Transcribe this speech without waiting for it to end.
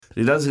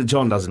He doesn't.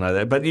 John doesn't know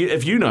that. But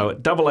if you know it,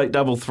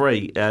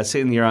 8833,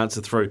 send your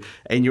answer through,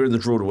 and you're in the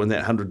draw to win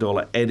that $100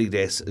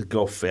 Adidas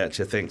golf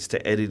voucher. Thanks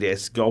to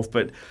Adidas Golf.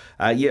 But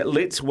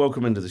let's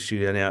welcome into the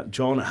studio now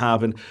John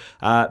Harbin.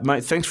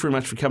 Mate, thanks very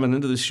much for coming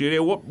into the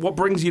studio. What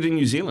brings you to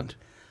New Zealand?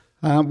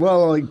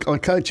 Well, I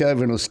coach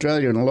over in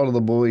Australia, and a lot of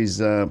the boys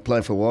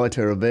play for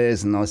Waitara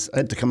Bears, and I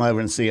had to come over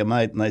and see a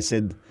mate, and they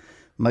said,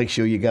 make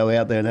sure you go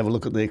out there and have a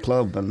look at their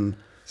club. And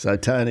so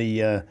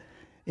Tony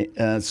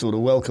sort of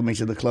welcomed me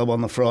to the club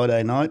on the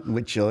Friday night,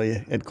 which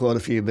I had quite a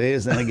few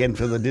beers, and again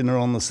for the dinner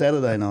on the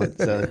Saturday night.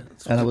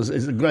 And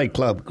it's a great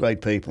club,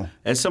 great people.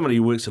 As somebody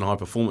who works in high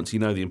performance, you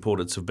know the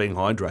importance of being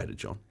hydrated,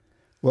 John.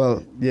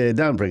 Well, yeah,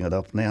 don't bring it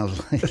up now.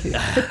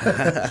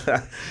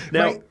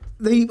 Now,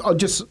 mate,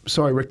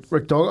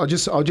 Rick Dog.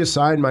 I'll just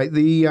saying, mate,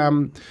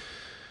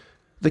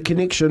 the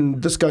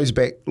connection, this goes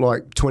back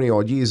like 20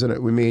 odd years, isn't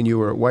it? When me and you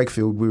were at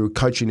Wakefield, we were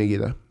coaching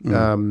together,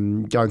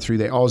 going through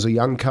that. I was a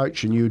young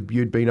coach and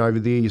you'd been over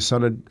there, your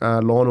son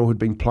Lionel had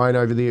been playing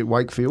over there at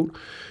Wakefield.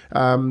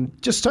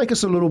 Just take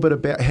us a little bit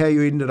about how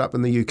you ended up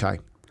in the UK.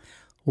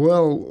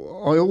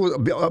 Well, I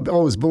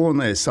was born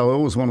there, so I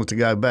always wanted to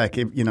go back.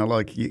 You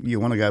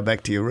want to go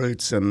back to your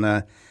roots. And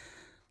there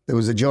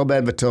was a job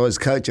advertised,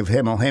 coach of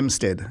Hemel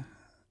Hempstead.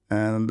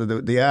 And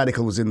the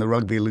article was in the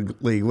Rugby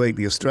League Week,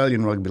 the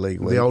Australian Rugby League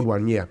Week. The old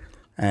one, yeah.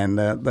 And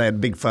they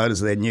had big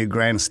photos of their new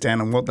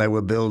grandstand and what they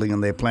were building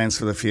and their plans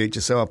for the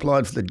future. So I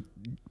applied for the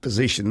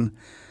position.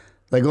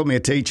 They got me a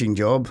teaching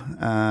job.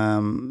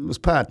 It was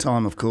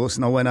part-time, of course,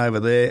 and I went over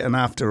there. And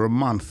after a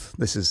month,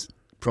 this is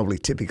probably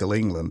typical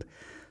England,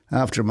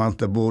 after a month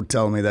the board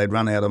told me they'd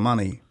run out of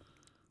money.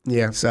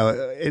 Yeah.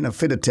 So in a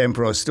fit of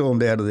temper, I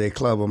stormed out of their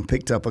club and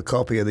picked up a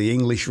copy of the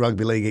English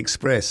Rugby League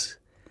Express.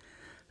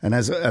 And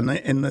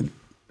in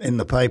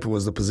the paper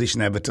was the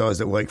position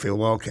advertised at Wakefield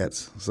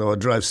Wildcats. So I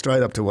drove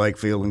straight up to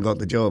Wakefield and got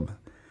the job.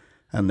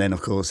 And then,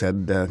 of course,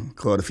 had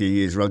quite a few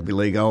years rugby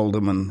league,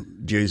 Oldham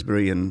and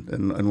Dewsbury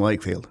and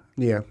Wakefield.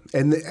 Yeah,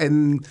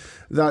 and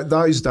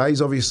those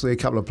days, obviously, a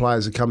couple of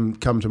players have come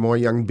to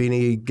mind. Young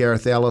Benny,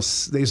 Gareth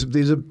Ellis. There's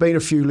been a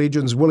few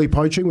legends. Willie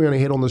Poaching, we only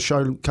had on the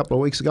show a couple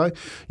of weeks ago.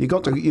 You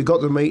got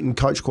to meet and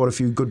coach quite a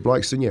few good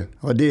blokes, didn't you?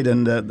 I did,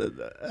 and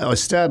I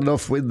started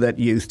off with that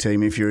youth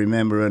team, if you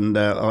remember, and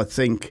I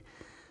think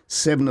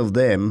 7 of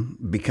them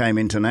became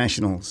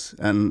internationals,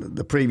 and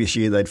the previous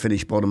year they'd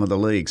finished bottom of the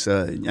league.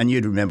 So, and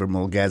you'd remember them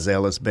all: Gaz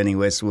Ellis, Benny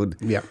Westwood,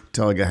 yep.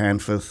 Tiger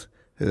Hanforth,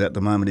 who at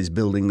the moment is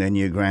building their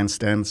new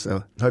grandstand.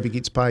 So hope he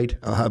gets paid.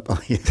 I hope.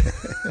 Yeah.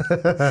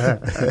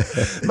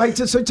 Mate,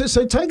 so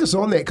take us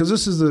on that, because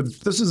this is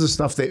the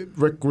stuff that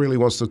Rick really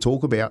wants to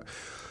talk about.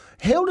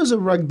 How does a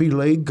rugby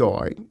league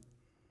guy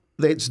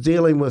that's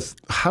dealing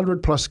with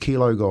 100+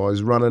 kilo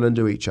guys running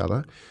into each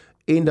other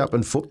end up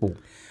in football?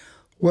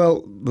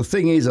 Well, the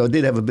thing is, I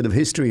did have a bit of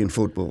history in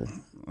football.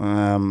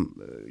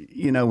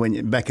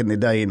 When back in the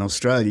day in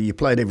Australia, you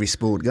played every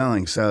sport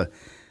going. So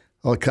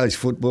I coached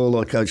football,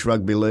 I coached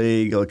rugby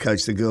league, I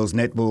coached the girls'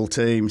 netball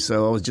team.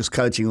 So I was just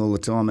coaching all the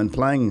time and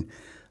playing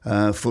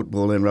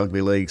football and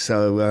rugby league.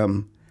 So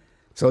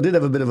I did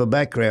have a bit of a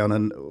background.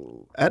 And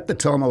at the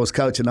time, I was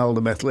coaching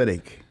Oldham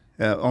Athletic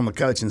on the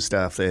coaching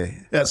staff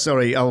there.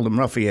 Oldham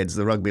Roughieheads,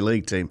 the rugby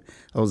league team.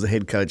 I was the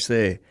head coach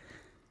there.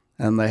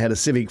 And they had a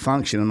civic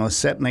function, and I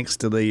sat next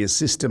to the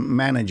assistant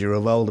manager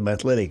of Oldham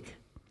Athletic.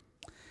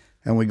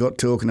 And we got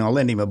talking. I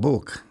lent him a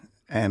book,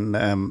 and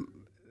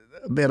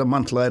about a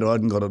month later I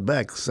hadn't got it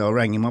back, so I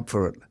rang him up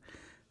for it.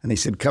 And he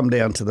said, come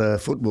down to the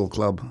football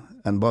club.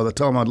 And by the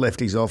time I'd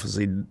left his office,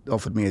 he'd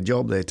offered me a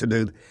job there to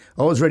do.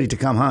 I was ready to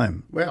come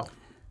home. Wow.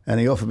 And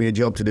he offered me a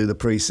job to do the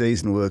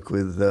pre-season work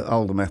with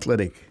Oldham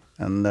Athletic.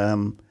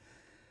 And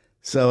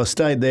so I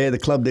stayed there. The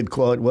club did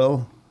quite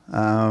well.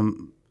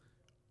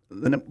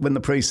 Then when the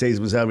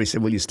pre-season was over, he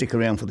said, will you stick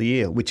around for the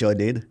year? Which I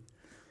did.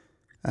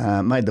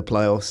 Made the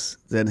playoffs.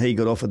 Then he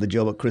got offered the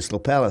job at Crystal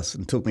Palace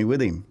and took me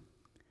with him.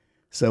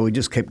 So we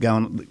just kept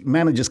going.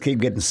 Managers keep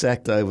getting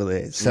sacked over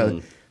there.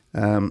 So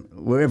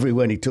wherever he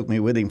went, he took me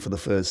with him for the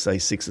first, say,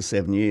 6 or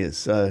 7 years.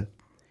 So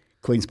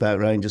Queen's Park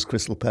Rangers,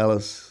 Crystal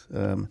Palace.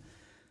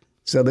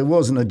 So there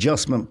was an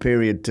adjustment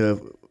period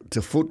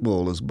to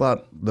footballers,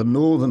 but the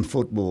northern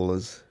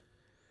footballers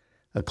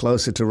are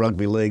closer to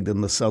rugby league than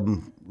the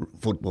southern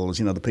footballers,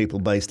 the people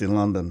based in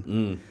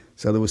London.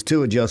 So there was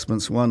 2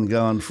 adjustments, one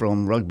going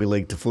from rugby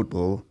league to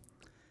football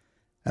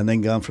and then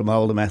going from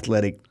Oldham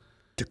Athletic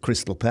to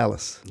Crystal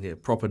Palace. Yeah,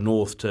 proper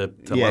north to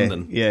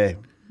London. Yeah.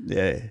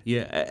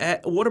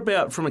 What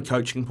about from a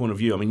coaching point of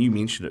view? I mean, you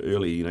mentioned it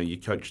earlier, you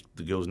coached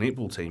the girls'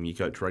 netball team, you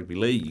coach rugby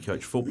league, you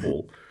coach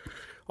football.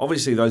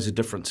 Obviously, those are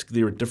different.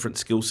 There are different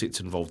skill sets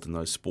involved in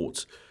those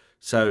sports.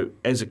 So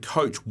as a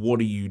coach, what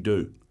do you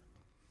do?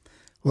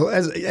 Well,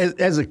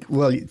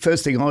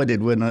 first thing I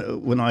did when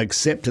I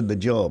accepted the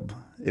job,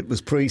 it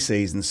was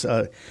pre-season.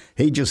 So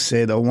he just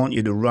said, "I want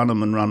you to run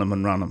them and run them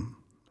and run them,"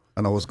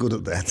 and I was good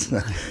at that.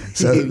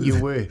 So you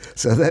were.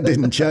 So that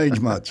didn't change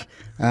much.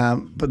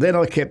 But then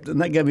I kept,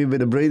 and that gave me a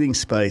bit of breathing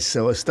space.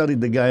 So I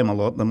studied the game a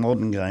lot, the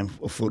modern game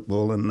of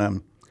football,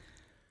 and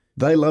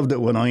they loved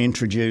it when I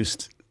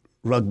introduced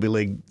rugby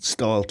league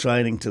style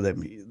training to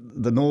them.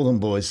 The northern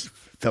boys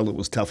felt it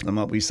was toughening them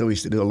up. We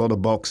used to do a lot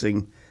of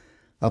boxing,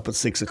 up at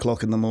 6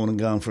 o'clock in the morning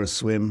going for a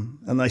swim,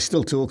 and they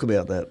still talk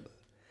about that.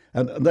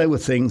 And they were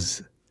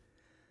things.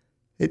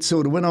 It's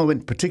sort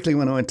of particularly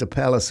when I went to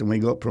Palace and we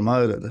got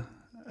promoted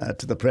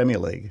to the Premier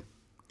League,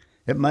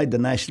 it made the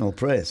national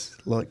press.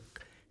 Like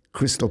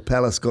Crystal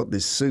Palace got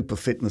this super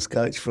fitness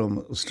coach from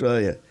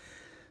Australia,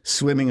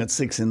 swimming at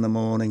 6 in the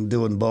morning,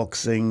 doing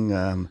boxing,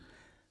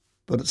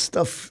 but it's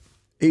stuff.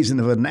 He's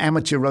an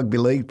amateur rugby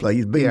league player.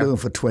 He's been doing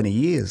for 20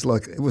 years.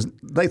 Like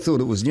they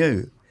thought it was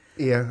new.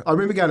 Yeah, I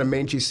remember going to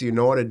Manchester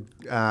United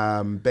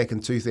back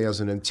in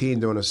 2010,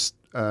 doing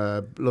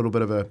a little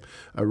bit of a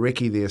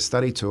recce there,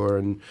 study tour,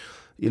 and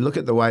you look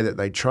at the way that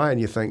they train,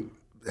 you think,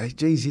 hey,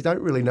 geez, you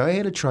don't really know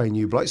how to train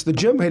you blokes. The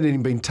gym hadn't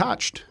even been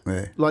touched.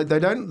 Yeah. Like they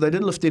didn't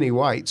lift any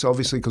weights,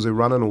 obviously, because they're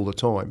running all the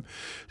time.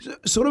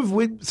 Sort of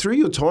through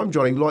your time,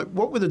 Johnny, like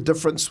what were the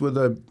difference with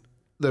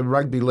the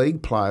rugby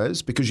league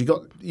players, because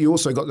you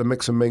also got to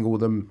mix and mingle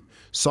with them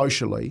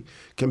socially,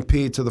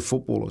 compared to the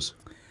footballers?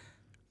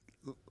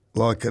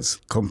 Like it's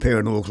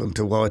comparing Auckland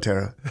to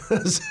Waitara.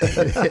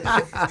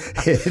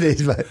 It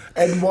is, mate.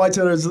 And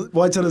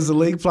Waitara's the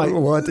league player.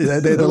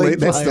 They're the league,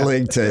 that's the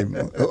league team.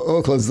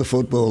 Auckland's the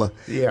footballer.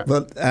 Yeah.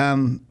 But,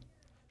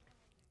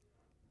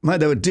 mate,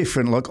 they were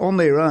different. Like on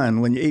their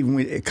own, even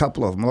with a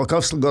couple of them. Like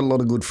I've still got a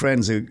lot of good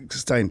friends who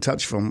stay in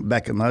touch from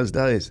back in those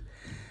days.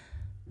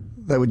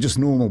 They were just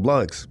normal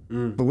blokes.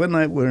 But when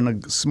they were in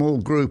a small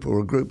group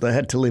or a group, they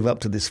had to live up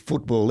to this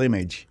football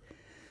image.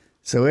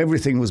 So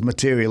everything was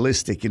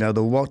materialistic,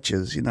 the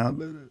watches,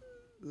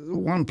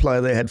 One player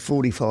there had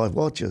 45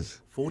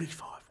 watches.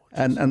 45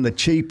 watches. And the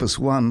cheapest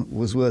one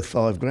was worth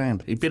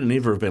 $5,000. He better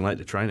never have been late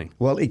to training.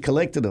 Well, he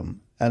collected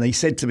them. And he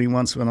said to me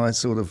once when I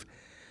sort of,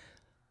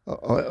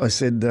 I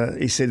said,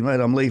 he said, mate,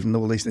 I'm leaving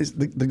all these.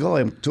 The guy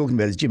I'm talking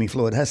about is Jimmy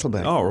Floyd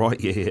Hasselbank. Oh,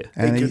 right, yeah.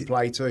 And he could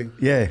play too.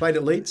 Yeah. Played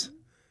at Leeds?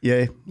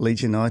 Yeah,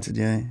 Leeds United,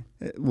 yeah.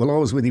 Well, I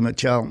was with him at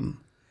Charlton.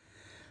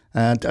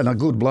 And a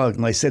good bloke,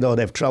 and they said I'd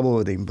have trouble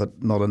with him,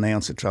 but not an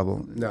ounce of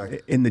trouble. No.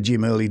 In the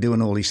gym early,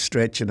 doing all his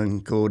stretching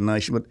and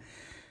coordination. But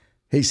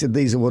he said,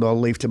 these are what I'll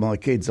leave to my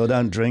kids. I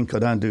don't drink, I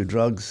don't do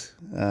drugs.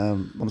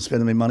 I'm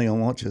spending my money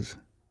on watches.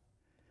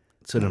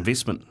 It's an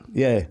investment.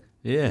 Yeah.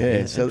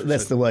 Yeah. So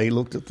that's the way he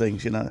looked at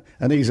things,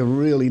 And he's a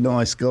really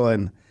nice guy,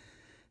 and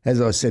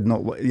as I said,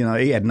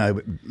 he had no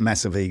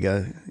massive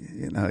ego.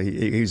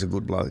 He's a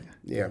good bloke.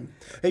 Yeah.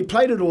 He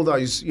played at all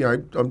those, I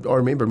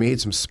remember him, he had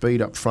some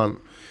speed up front,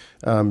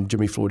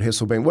 Jimmy Floyd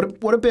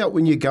Hasselbank. What about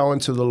when you go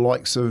into the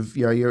likes of,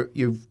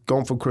 you've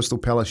gone from Crystal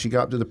Palace, you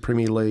go up to the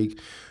Premier League,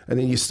 and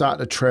then you start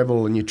to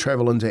travel, and you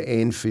travel into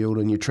Anfield,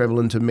 and you travel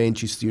into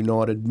Manchester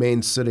United,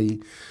 Man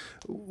City.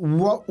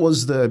 What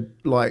was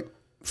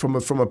from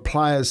a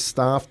player's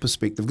staff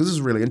perspective, because this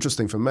is really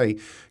interesting for me,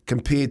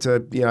 compared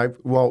to,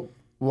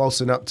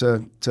 waltzing up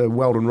to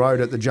Weldon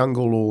Road at the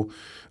Jungle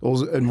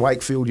or in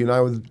Wakefield,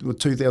 with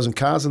 2,000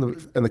 cars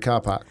in the car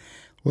park?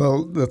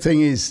 Well, the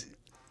thing is,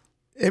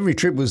 every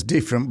trip was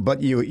different,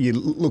 but you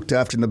looked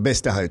after in the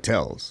best of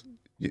hotels.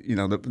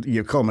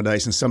 Your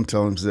accommodation,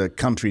 sometimes the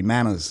country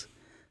manors,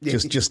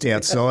 just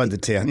outside the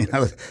town.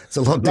 It's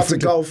a lot different. Lots of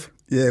golf.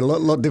 Yeah, a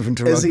lot different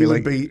to rugby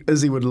league.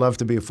 Izzy would love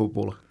to be a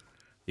footballer.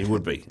 He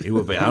would be.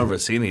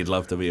 100%. He'd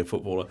love to be a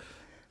footballer.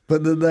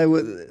 But they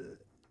were,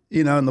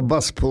 and the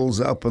bus pulls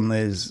up and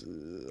there's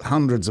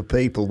hundreds of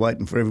people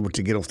waiting for everyone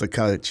to get off the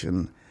coach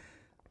and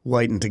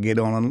waiting to get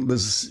on. And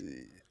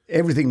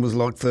everything was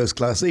like first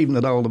class. Even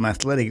at Oldham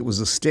Athletic, it was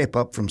a step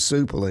up from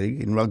Super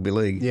League in rugby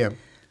league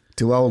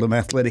to Oldham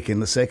Athletic in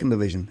the second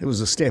division. It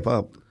was a step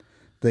up.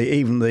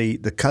 Even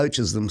the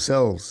coaches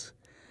themselves,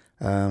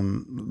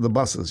 the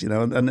buses,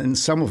 and in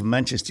some of them,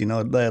 Manchester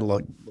United, they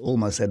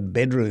almost had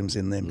bedrooms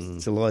in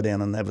them to lie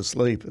down and have a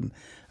sleep, and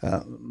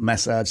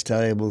massage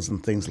tables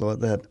and things like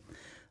that.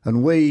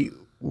 And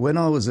when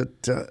I was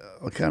at,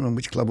 I can't remember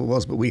which club it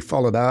was, but we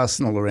followed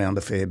Arsenal around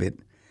a fair bit.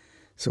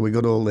 So we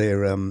got all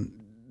their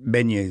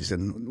menus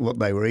and what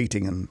they were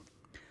eating,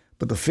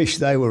 but the fish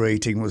they were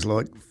eating was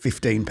like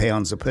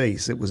 £15 a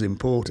piece. It was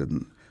imported.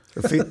 And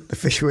the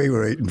fish we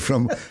were eating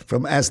from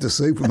Asda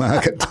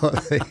supermarket type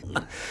thing.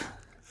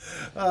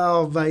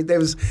 Oh, mate, that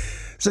was.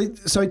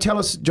 So tell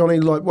us, Johnny,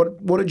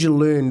 what did you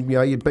learn?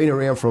 You've been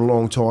around for a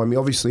long time. You're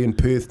obviously in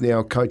Perth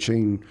now,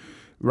 coaching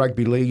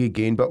rugby league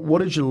again. But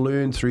what did you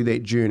learn through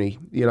that journey?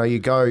 You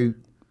go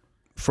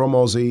from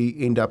Aussie,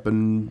 end up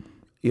in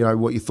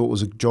what you thought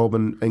was a job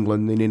in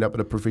England, then end up at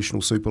a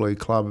professional Super League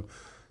club,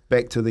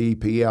 back to the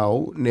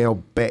EPL, now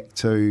back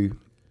to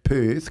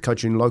Perth,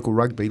 coaching local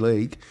rugby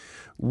league.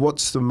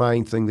 What's the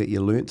main thing that you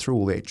learnt through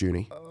all that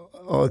journey?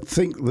 I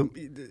think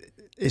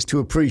is to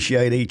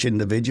appreciate each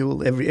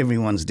individual.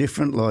 Everyone's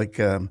different. Like,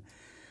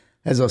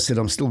 as I said,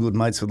 I'm still good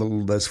mates with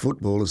all those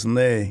footballers, and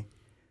they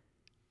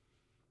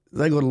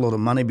got a lot of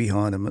money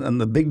behind them.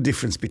 And the big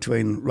difference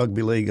between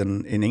rugby league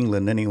and in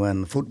England anyway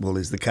and football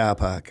is the car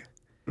park.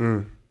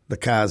 The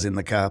cars in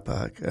the car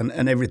park,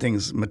 and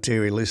everything's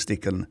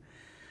materialistic. And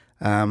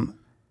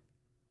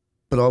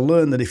But I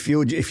learned that if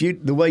you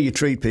the way you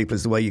treat people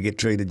is the way you get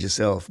treated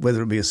yourself,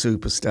 whether it be a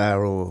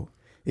superstar or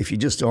if you're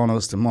just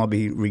honest, it might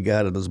be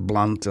regarded as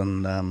blunt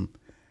and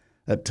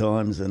at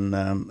times and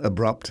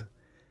abrupt.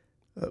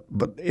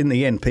 But in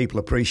the end, people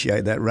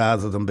appreciate that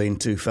rather than being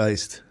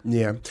two-faced.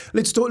 Yeah,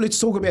 let's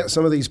talk about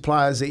some of these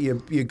players that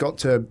you got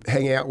to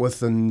hang out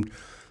with and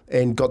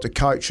got to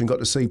coach and got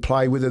to see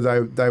play,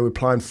 whether they were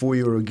playing for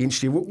you or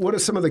against you. What are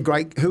some of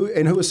the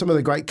who are some of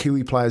the great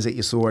Kiwi players that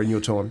you saw in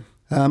your time?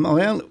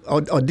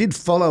 I did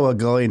follow a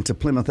guy into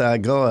Plymouth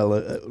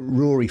Argyle,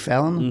 Rory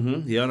Fallon.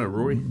 Mm-hmm. Yeah, I know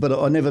Rory. But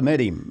I never met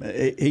him.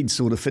 He'd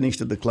sort of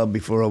finished at the club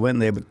before I went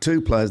there. But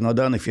two players, and I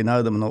don't know if you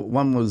know them or not.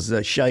 One was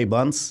Shea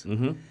Bunce.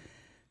 Mm-hmm.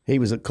 He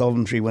was at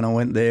Coventry when I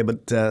went there,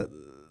 but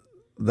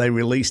they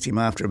released him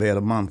after about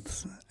a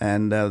month.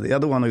 And the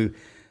other one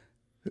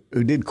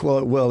who did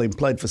quite well and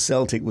played for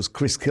Celtic was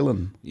Chris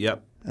Killen.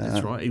 Yep,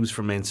 that's right. He was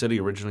from Man City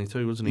originally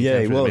too, wasn't he? Yeah,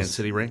 Came he from was. Man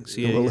City ranks.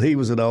 Yeah, well, yeah. he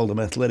was at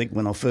Oldham Athletic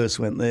when I first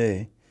went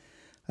there.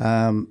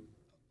 I'm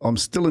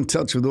still in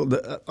touch with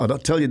I'll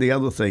tell you the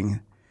other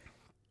thing.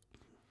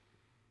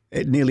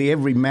 Nearly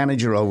every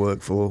manager I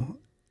worked for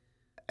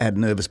had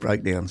nervous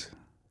breakdowns.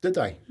 Did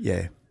they?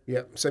 Yeah.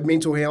 Yeah. So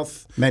mental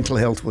health. Mental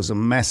health was a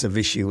massive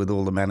issue with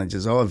all the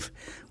managers.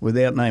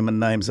 Without naming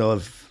names,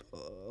 I've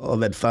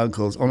had phone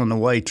calls on an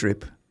away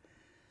trip,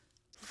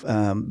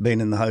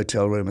 been in the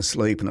hotel room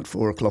asleep, and at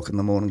 4 o'clock in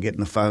the morning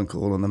getting a phone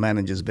call, and the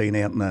manager's been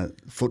out in the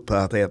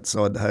footpath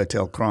outside the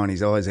hotel crying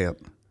his eyes out.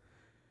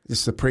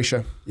 Just the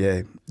pressure.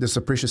 Yeah. Just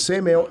the pressure.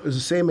 Sam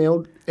Allardyce?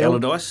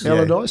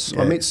 Allardyce?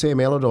 Yeah. I met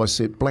Sam Allardyce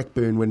at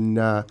Blackburn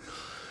when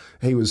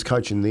he was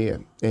coaching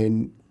there.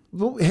 And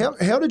well,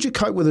 how did you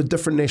cope with the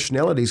different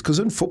nationalities? Because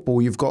in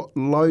football, you've got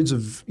loads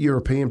of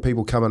European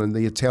people coming in,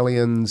 the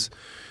Italians.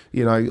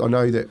 You know, I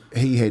know that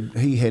he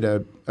had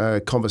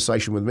a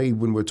conversation with me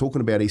when we were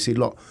talking about it. He said,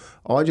 look,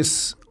 I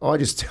just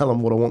tell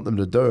them what I want them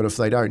to do, and if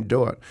they don't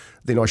do it,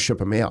 then I ship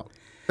them out.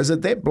 Is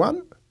it that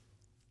blunt?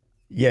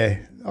 Yeah.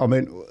 I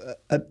mean,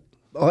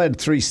 I had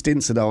 3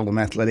 stints at Oldham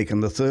Athletic,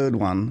 and the third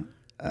one,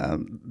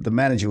 the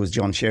manager was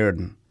John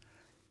Sheridan,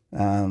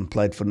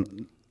 played for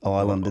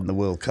Ireland in the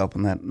World Cup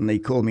and that, and he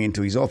called me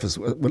into his office.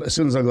 As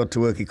soon as I got to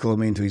work, he called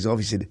me into his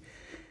office. He said,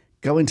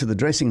 go into the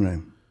dressing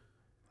room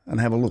and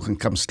have a look and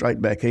come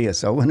straight back here.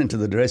 So I went into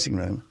the dressing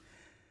room.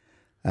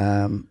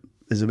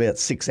 There's about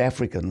 6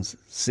 Africans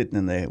sitting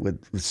in there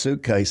with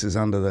suitcases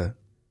under the,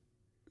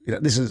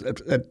 this is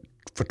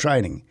for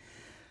training.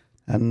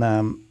 And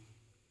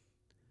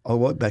I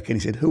walked back in,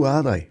 he said, who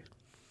are they?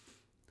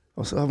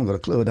 I said, I haven't got a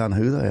clue. I don't know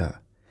who they are.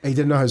 He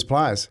didn't know his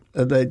players.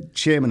 The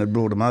chairman had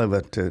brought them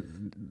over.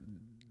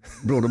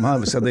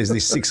 So there's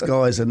these 6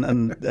 guys,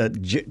 and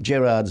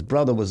Gerard's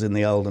brother was in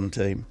the Oldham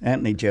team,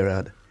 Anthony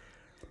Gerard.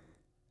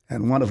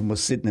 And one of them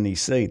was sitting in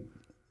his seat,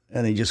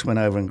 and he just went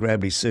over and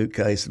grabbed his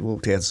suitcase and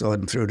walked outside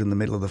and threw it in the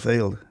middle of the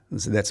field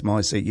and said, that's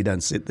my seat, you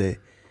don't sit there.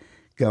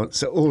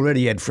 So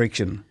already had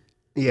friction.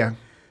 Yeah.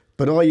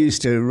 But I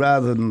used to,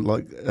 rather than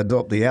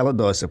adopt the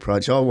Allardyce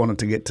approach, I wanted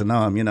to get to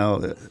know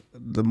them,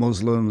 the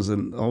Muslims,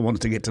 and I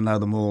wanted to get to know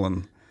them all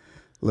and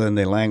learn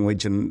their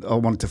language, and I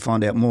wanted to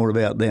find out more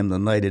about them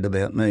than they did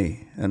about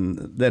me, and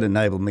that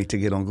enabled me to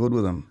get on good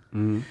with them.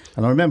 Mm.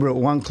 And I remember at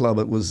one club,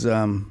 it was,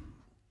 I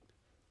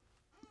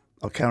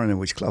can't remember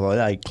which club,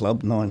 I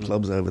had 9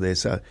 clubs over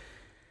there,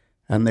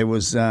 and there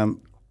was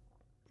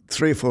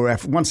 3 or 4,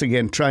 once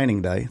again,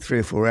 training day, 3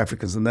 or 4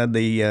 Africans, and they had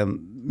the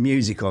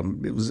music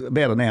on. It was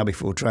about an hour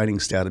before training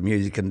started,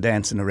 music and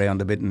dancing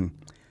around a bit, and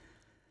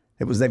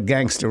it was that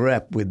gangster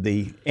rap with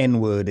the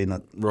N-word in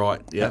it.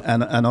 Right, yeah.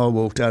 And I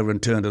walked over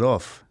and turned it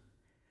off.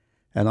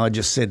 And I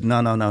just said,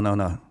 no,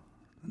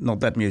 not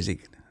that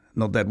music,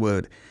 not that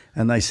word.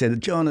 And they said,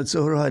 John, it's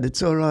all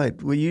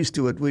right, we're used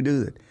to it, we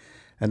do that.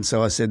 And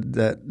so I said,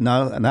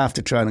 no, and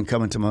after training,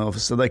 come into my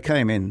office. So they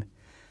came in,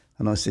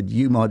 and I said,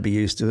 you might be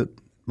used to it,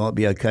 might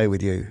be okay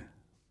with you,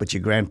 but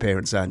your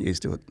grandparents aren't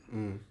used to it.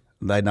 Mm.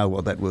 They know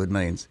what that word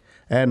means.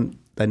 And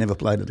they never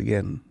played it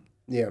again.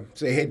 Yeah,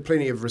 so you had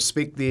plenty of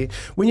respect there.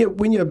 When you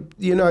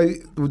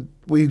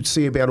we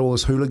see about all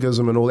this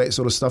hooliganism and all that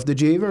sort of stuff.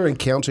 Did you ever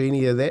encounter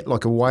any of that,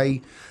 like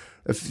away,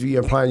 if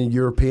you're playing in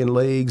European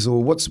leagues,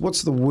 or what's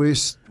the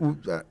worst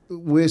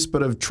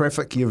bit of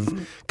traffic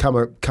you've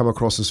come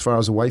across as far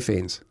as away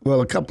fans?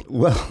 Well,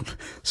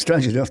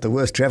 strangely enough, the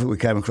worst traffic we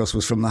came across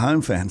was from the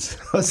home fans.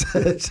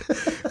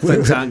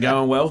 Things aren't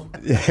going well.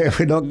 Yeah,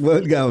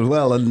 weren't going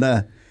well,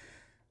 and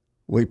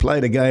we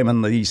played a game,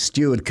 and the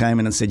steward came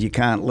in and said, "You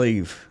can't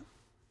leave.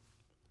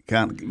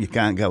 You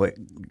can't go." It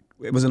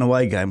was an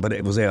away game, but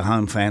it was our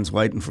home fans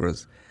waiting for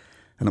us.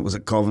 And it was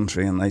at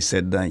Coventry, and they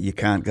said, you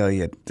can't go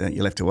yet.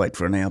 You'll have to wait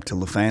for an hour till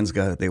the fans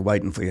go. They're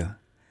waiting for you.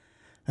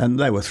 And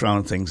they were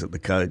throwing things at the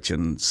coach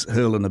and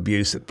hurling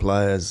abuse at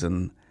players.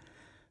 And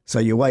so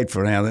you wait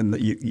for an hour, and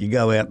you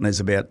go out, and there's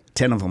about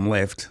 10 of them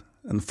left.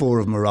 and 4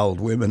 of them are old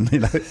women,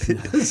 in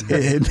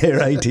their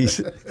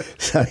 80s.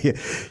 So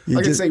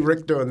I can see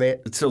Rick doing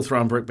that. It's still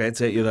throwing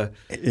brickbats at you, though.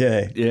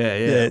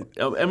 Yeah.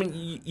 I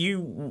mean,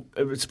 you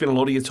spent a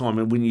lot of your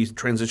time when you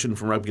transitioned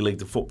from rugby league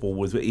to football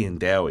with Ian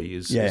Dowie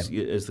as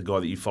the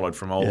guy that you followed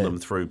from Oldham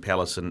through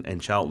Palace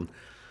and Charlton.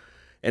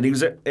 And he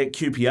was at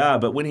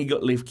QPR, but when he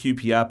got left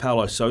QPR,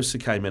 Paulo Sousa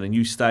came in, and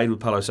you stayed with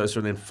Paulo Sousa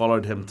and then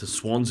followed him to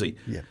Swansea.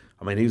 Yeah.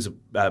 I mean, he was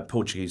a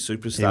Portuguese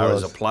superstar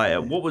as a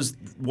player. What was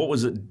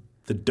it?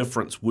 The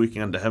difference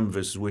working under him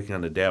versus working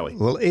under Dowie?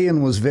 Well,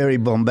 Ian was very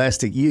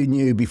bombastic. You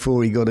knew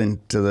before he got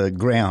into the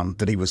ground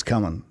that he was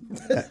coming.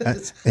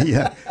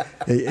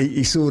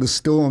 He sort of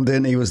stormed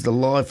in. He was the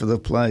life of the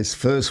place.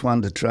 First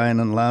one to train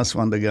and last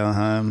one to go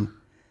home.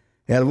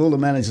 Out of all the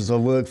managers I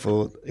worked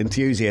for,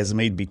 enthusiasm,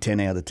 he'd be 10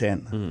 out of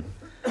 10.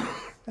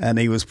 And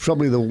he was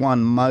probably the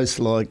one most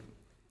like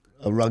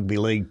a rugby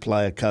league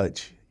player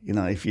coach. You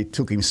know, if you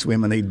took him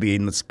swimming, he'd be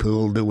in this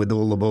pool with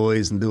all the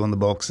boys and doing the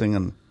boxing.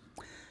 And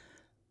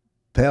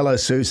Paulo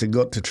Sousa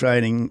got to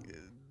training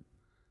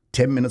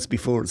 10 minutes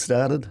before it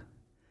started,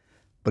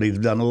 but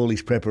he'd done all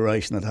his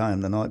preparation at home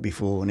the night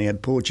before, and he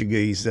had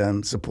Portuguese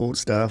support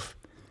staff.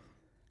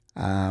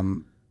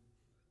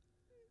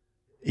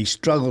 He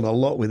struggled a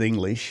lot with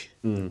English.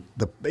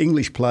 The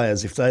English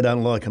players, if they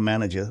don't like a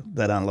manager,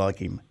 they don't like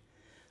him.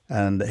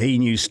 And he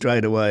knew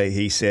straight away,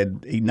 he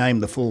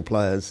named the 4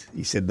 players,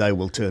 he said, they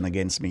will turn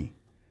against me.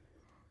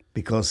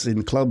 Because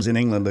in clubs in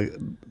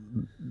England,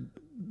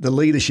 the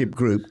leadership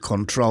group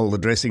control the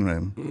dressing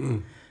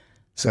room.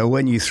 So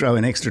when you throw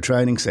in extra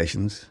training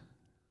sessions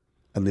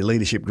and the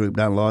leadership group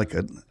don't like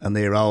it, and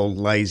they're old,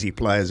 lazy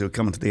players who are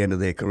coming to the end of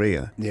their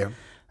career,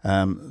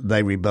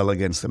 they rebel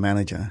against the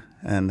manager.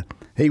 And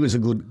he was a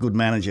good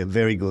manager,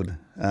 very good.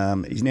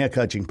 He's now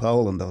coaching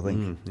Poland, I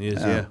think.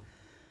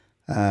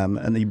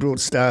 And he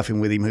brought staff in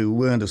with him who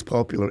weren't as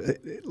popular.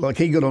 Like,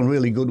 he got on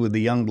really good with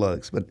the young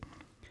blokes, but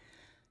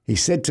he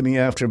said to me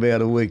after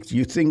about a week, "Do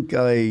you think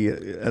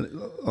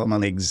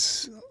I'm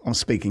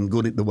speaking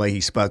good at the way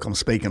he spoke. I'm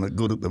speaking it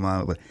good at the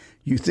moment. But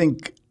you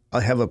think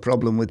I have a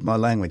problem with my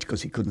language?"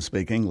 Because he couldn't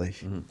speak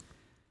English.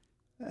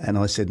 And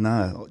I said,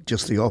 no,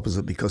 just the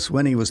opposite. Because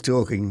when he was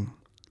talking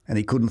and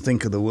he couldn't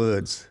think of the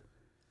words,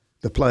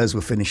 the players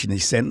were finishing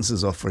his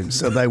sentences off for him.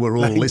 So they were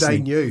all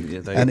listening. They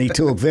knew. And he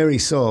talked very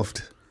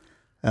soft,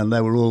 and they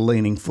were all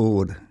leaning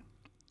forward.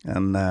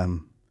 And I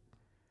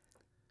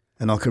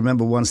can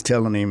remember once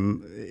telling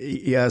him,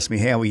 he asked me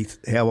how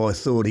I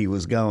thought he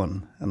was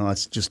going, and I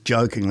just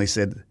jokingly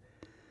said,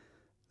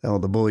 the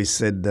boys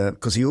said,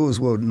 because he always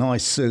wore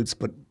nice suits,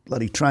 but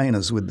bloody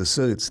trainers with the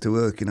suits to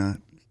work,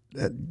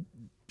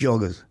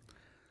 joggers.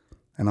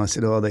 And I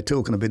said, they're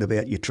talking a bit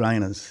about your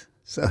trainers.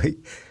 So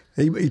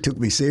he took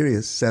me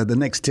serious. So the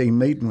next team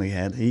meeting we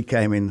had, he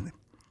came in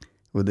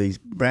with these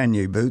brand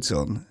new boots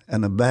on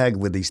and a bag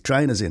with these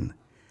trainers in.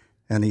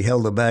 And he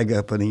held the bag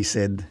up and he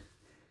said,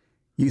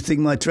 "You think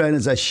my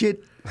trainers are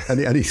shit?"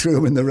 And he threw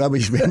them in the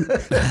rubbish bin.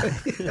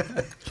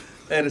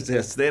 That is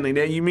outstanding.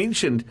 Now, you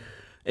mentioned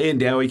Ian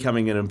Dowie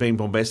coming in and being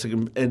bombastic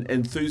and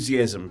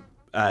enthusiasm,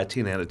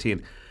 10 out of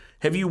 10.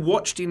 Have you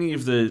watched any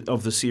of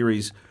the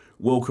series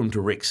Welcome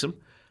to Wrexham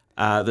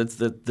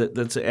that's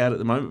out at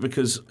the moment?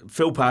 Because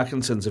Phil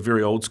Parkinson's a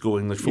very old school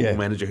English football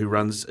manager who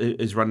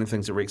is running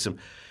things at Wrexham.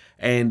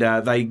 And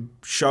they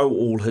show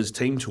all his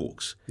team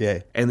talks.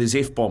 Yeah. And there's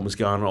F-bombs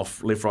going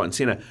off left, right and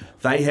centre.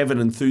 They have an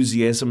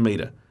enthusiasm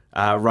meter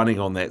running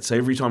on that. So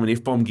every time an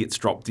F-bomb gets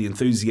dropped, the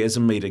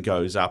enthusiasm meter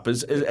goes up.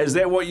 Is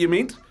that what you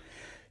meant?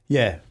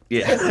 Yeah.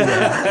 Yeah.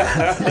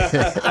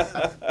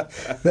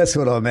 That's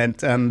what I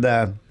meant. And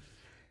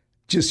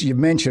just you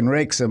mentioned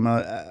Wrexham.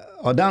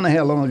 I don't know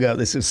how long ago.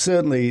 This is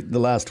certainly the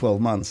last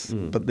 12 months.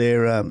 But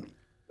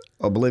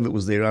I believe it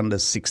was their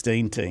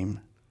under-16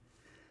 team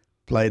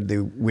played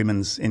the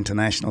women's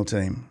international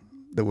team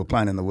that were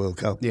playing in the World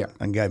Cup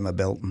and gave them a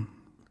belting.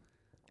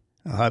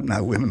 I hope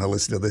no women will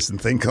listen to this and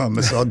think I'm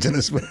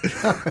misogynist. But,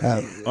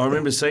 I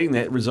remember seeing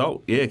that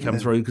result, come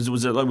through, because it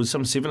was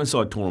some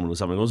seven-a-side tournament or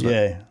something, wasn't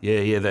it?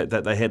 Yeah,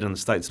 that they had in the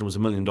States, and it was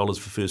 $1 million for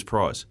first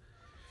prize.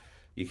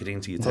 You could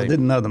enter your team. I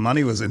didn't know the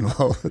money was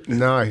involved.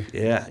 No.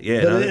 Yeah.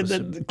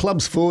 The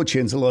club's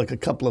fortunes are like a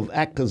couple of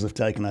actors have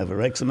taken over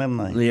Wrexham,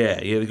 haven't they?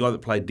 Yeah. The guy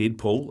that played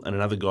Deadpool and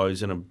another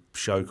guy's in a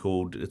show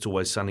called It's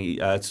Always Sunny.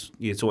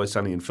 It's Always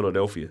Sunny in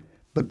Philadelphia.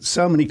 But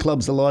so many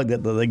clubs are like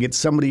that they get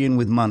somebody in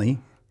with money.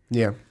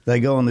 Yeah.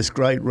 They go on this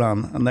great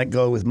run, and that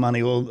guy with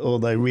money, or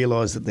they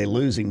realise that they're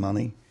losing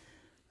money,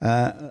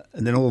 and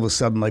then all of a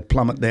sudden they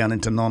plummet down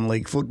into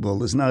non-league football.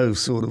 There's no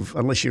sort of,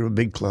 unless you're a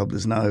big club,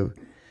 there's no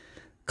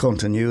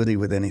continuity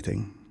with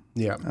anything.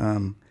 Yeah.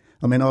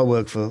 I mean, I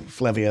worked for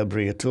Flavio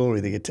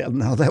Briatore, the Italian.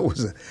 No, that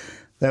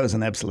was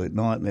an absolute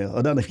nightmare.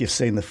 I don't know if you've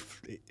seen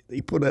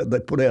they put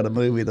out a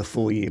movie, The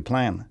 4-Year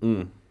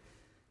Plan.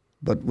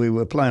 But we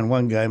were playing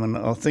one game, and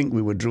I think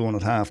we were drawn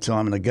at half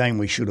time in a game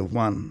we should have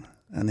won.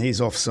 And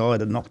he's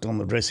offside and knocked on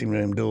the dressing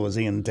room door as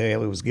Ian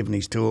Dowie was giving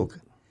his talk.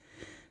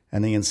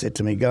 And Ian said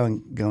to me, go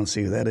and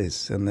see who that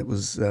is. And it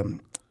was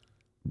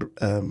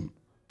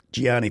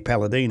Gianni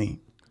Palladini.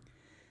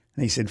 And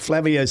And he said,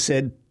 Flavio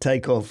said,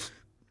 take off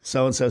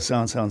so-and-so,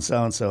 so-and-so and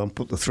so-and-so and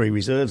put the 3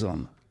 reserves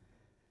on.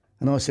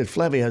 And I said,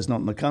 Flavio's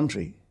not in the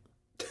country.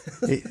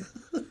 He's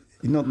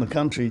not in the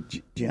country,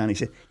 Gianni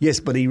said.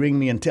 Yes, but he ring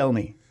me and tell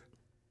me.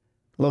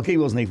 Like, he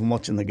wasn't even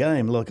watching the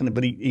game,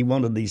 but he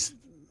wanted these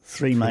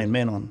 3 main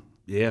men on.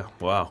 Yeah,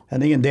 wow.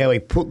 And Ian Dowie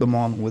put them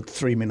on with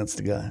 3 minutes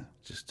to go.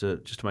 Just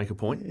to make a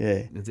point?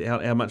 Yeah.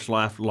 How much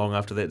long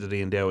after that did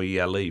Ian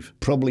Dowie leave?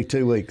 Probably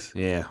 2 weeks.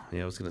 Yeah,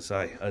 I was going to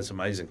say. That's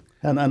amazing.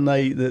 And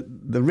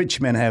the rich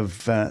men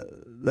have,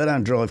 they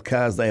don't drive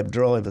cars, they have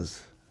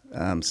drivers.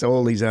 So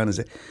all these owners,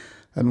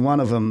 and one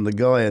of them, the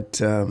guy at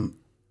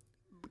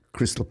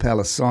Crystal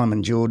Palace,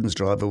 Simon Jordan's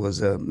driver,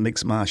 was a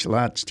mixed martial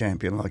arts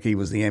champion, like he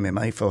was the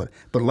MMA fighter,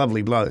 but a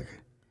lovely bloke.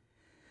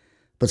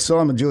 But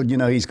Simon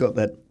Jordan, he's got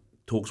that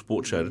Talk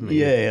Sport show, didn't he?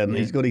 Yeah, and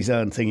he's got his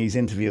own thing. He's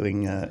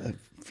interviewing a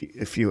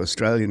few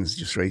Australians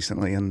just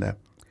recently, and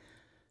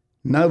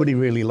nobody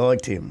really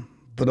liked him,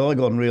 but I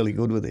got on really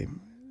good with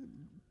him,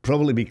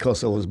 probably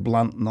because I was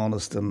blunt and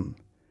honest, and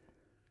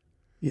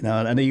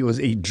and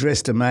he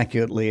dressed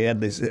immaculately, he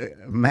had this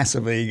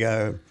massive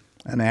ego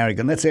and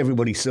arrogant. That's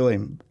everybody saw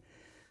him,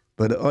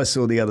 but I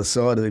saw the other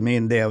side of him.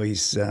 Ian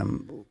Dowie's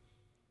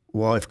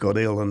wife got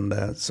ill,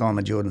 and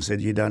Simon Jordan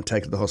said, "You don't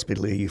take her to the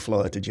hospital here, you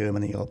fly her to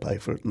Germany, I'll pay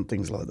for it," and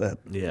things like that.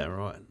 Yeah,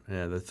 right.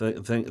 Yeah,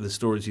 the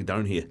stories you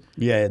don't hear.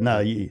 Yeah,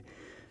 no,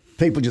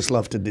 people just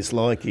love to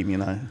dislike him,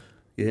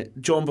 Yeah,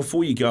 John.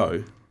 Before you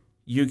go,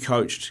 you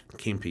coached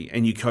Kempy,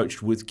 and you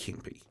coached with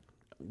Kempy.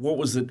 What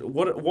was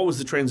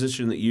the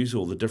transition that you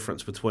saw? The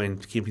difference between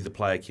Kempy the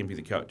player, Kempy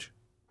the coach.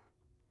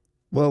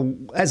 Well,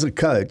 as a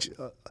coach,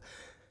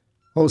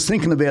 I was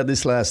thinking about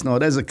this last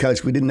night. As a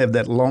coach, we didn't have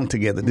that long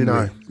together, did we?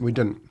 No, we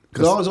didn't.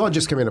 Because I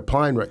just came in at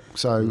playing, Rick,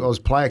 so I was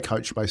player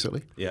coach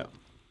basically. Yeah.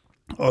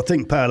 I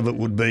think part of it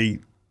would be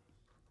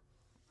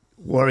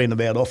worrying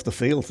about off the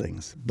field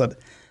things. But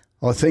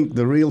I think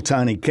the real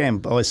Tony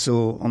Kemp I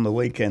saw on the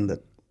weekend,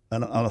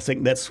 and I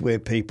think that's where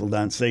people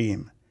don't see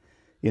him.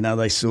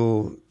 They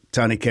saw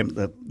Tony Kemp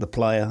the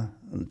player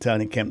and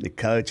Tony Kemp the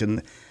coach,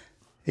 and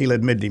he'll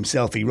admit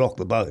himself he rocked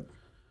the boat.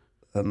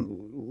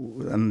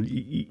 And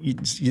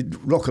you're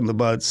rocking the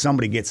boat,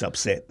 somebody gets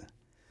upset.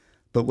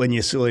 But when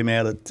you saw him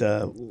out at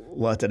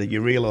Waitara,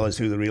 you realised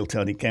who the real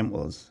Tony Kemp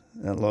was.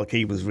 Like,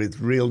 he was with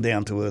real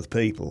down-to-earth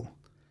people.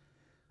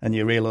 And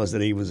you realised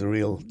that he was a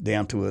real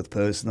down-to-earth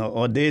person.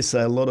 I dare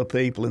say a lot of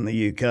people in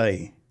the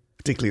UK,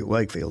 particularly at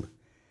Wakefield,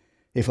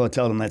 if I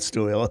told them that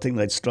story, I think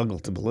they'd struggle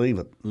to believe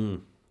it.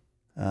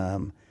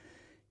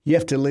 You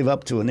have to live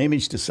up to an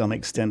image to some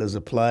extent as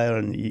a player,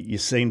 and you're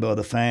seen by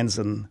the fans.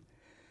 And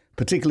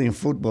particularly in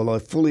football, I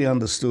fully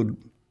understood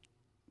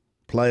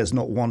players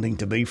not wanting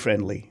to be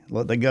friendly.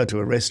 Like, they go to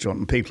a restaurant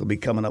and people will be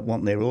coming up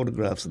wanting their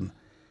autographs,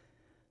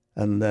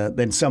 and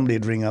then somebody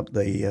would ring up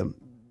the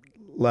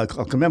local.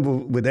 I can remember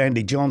with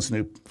Andy Johnson,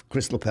 who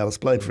Crystal Palace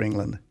played for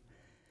England,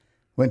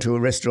 went to a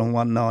restaurant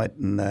one night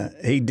and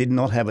he did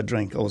not have a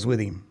drink. I was with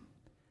him,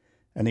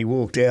 and he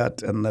walked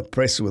out and the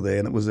press were there,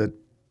 and it was a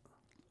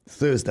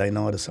Thursday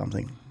night or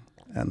something,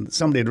 and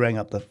somebody had rang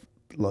up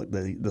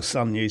the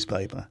Sun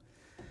newspaper,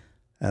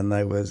 and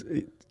they were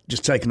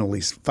just taking all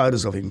these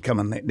photos of him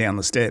coming down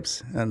the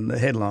steps, and the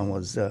headline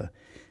was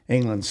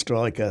England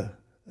striker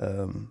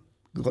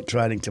got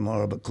training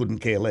tomorrow but couldn't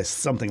care less,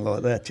 something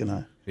like that,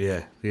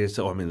 Yeah.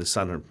 So, I mean, the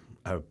Sun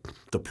are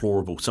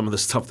deplorable, some of the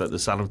stuff that the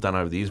Sun have done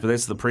over the years, but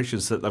that's the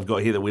pressures that they've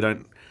got here that we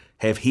don't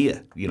have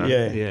here, Yeah,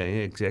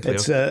 exactly.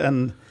 It's,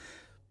 and,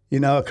 I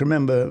can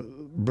remember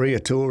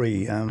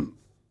Briatore,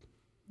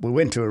 we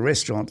went to a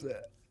restaurant,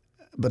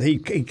 but he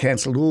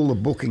cancelled all the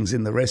bookings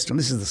in the restaurant.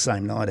 This is the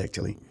same night,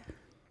 actually.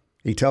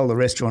 He told the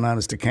restaurant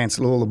owners to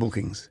cancel all the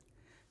bookings,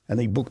 and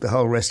he booked the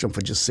whole restaurant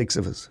for just 6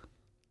 of us.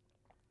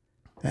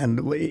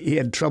 And he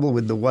had trouble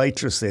with the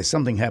waitress there.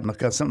 Something happened. I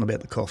got something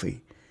about the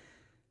coffee.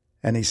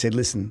 And he said,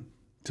 "Listen,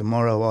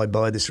 tomorrow I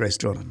buy this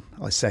restaurant and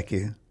I sack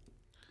you."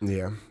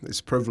 Yeah,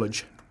 it's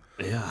privilege.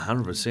 Yeah,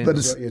 100%. But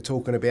That's what you're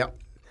talking about.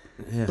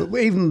 Yeah. But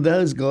even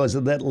those guys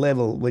at that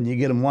level, when you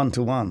get them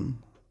one-to-one,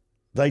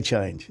 they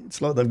change.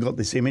 It's like they've got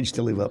this image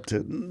to live up to.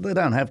 They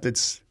don't have to.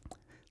 It's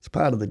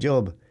part of the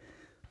job.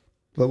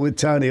 But with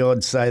Tony,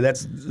 I'd say that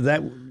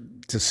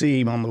to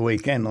see him on the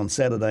weekend, on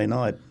Saturday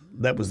night,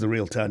 that was the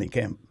real Tony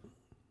Kemp.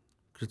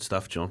 Good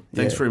stuff, John.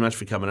 Thanks very much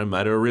for coming in,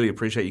 mate. I really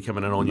appreciate you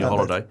coming in on your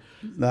holiday.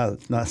 No,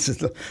 it's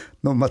just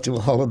not much of a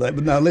holiday.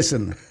 But no,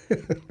 listen,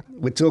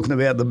 we're talking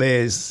about the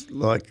Bears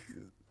like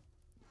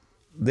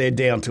they're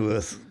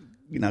down-to-earth,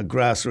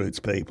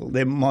 grassroots people.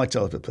 They're my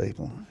type of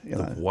people.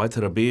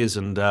 Waitara Bears,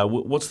 and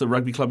what's the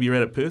rugby club you're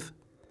at Perth?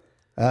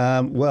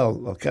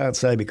 Well, I can't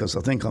say because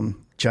I think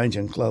I'm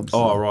changing clubs.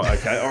 Oh, right,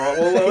 okay. All right,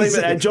 well, leave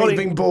it. Johnny, He's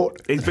been bought.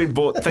 He's been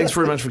bought. Thanks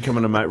very much for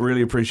coming in, mate.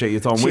 Really appreciate your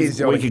time.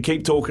 Cheers, we could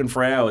keep talking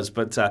for hours,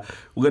 but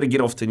we've got to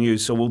get off to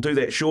news, so we'll do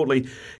that shortly.